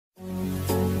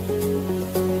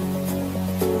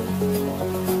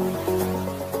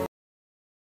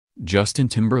Justin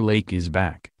Timberlake is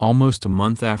back. Almost a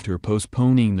month after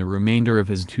postponing the remainder of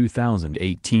his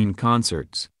 2018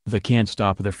 concerts, the Can't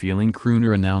Stop the Feeling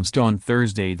crooner announced on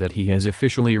Thursday that he has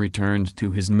officially returned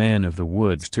to his Man of the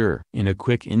Woods tour. In a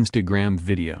quick Instagram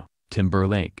video,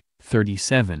 Timberlake,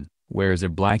 37, wears a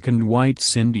black and white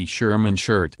Cindy Sherman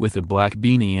shirt with a black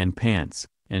beanie and pants,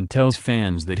 and tells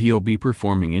fans that he'll be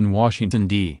performing in Washington,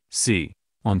 D.C.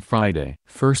 on Friday.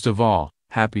 First of all,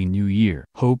 Happy New Year.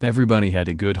 Hope everybody had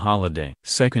a good holiday.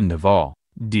 Second of all,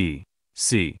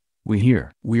 D.C.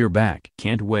 We're back.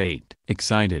 Can't wait.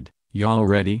 Excited. Y'all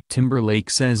ready? Timberlake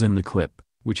says in the clip,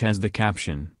 which has the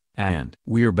caption, "And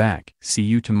we're back. See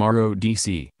you tomorrow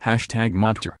DC."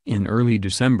 #Motter. In early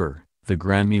December, the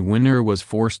Grammy winner was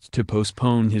forced to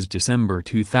postpone his December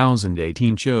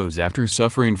 2018 shows after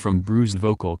suffering from bruised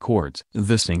vocal cords.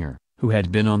 The singer, who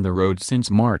had been on the road since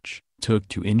March, took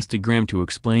to Instagram to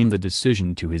explain the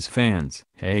decision to his fans.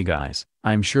 "Hey guys,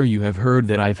 I'm sure you have heard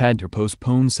that I've had to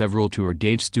postpone several tour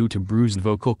dates due to bruised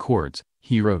vocal cords,"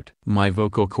 he wrote. "My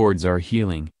vocal cords are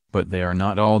healing, but they are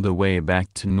not all the way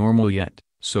back to normal yet,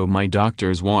 so my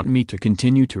doctors want me to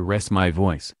continue to rest my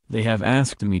voice. They have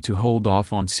asked me to hold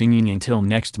off on singing until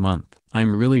next month.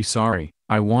 I'm really sorry.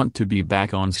 I want to be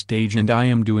back on stage and I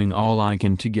am doing all I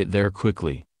can to get there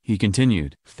quickly," he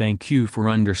continued. "Thank you for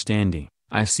understanding.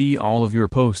 I see all of your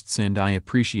posts and I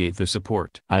appreciate the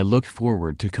support. I look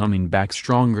forward to coming back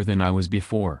stronger than I was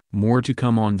before." More to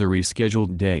come on the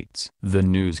rescheduled dates. The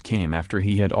news came after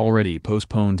he had already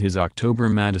postponed his October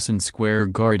Madison Square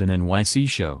Garden NYC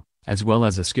show, as well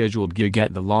as a scheduled gig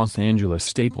at the Los Angeles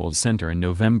Staples Center in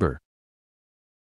November.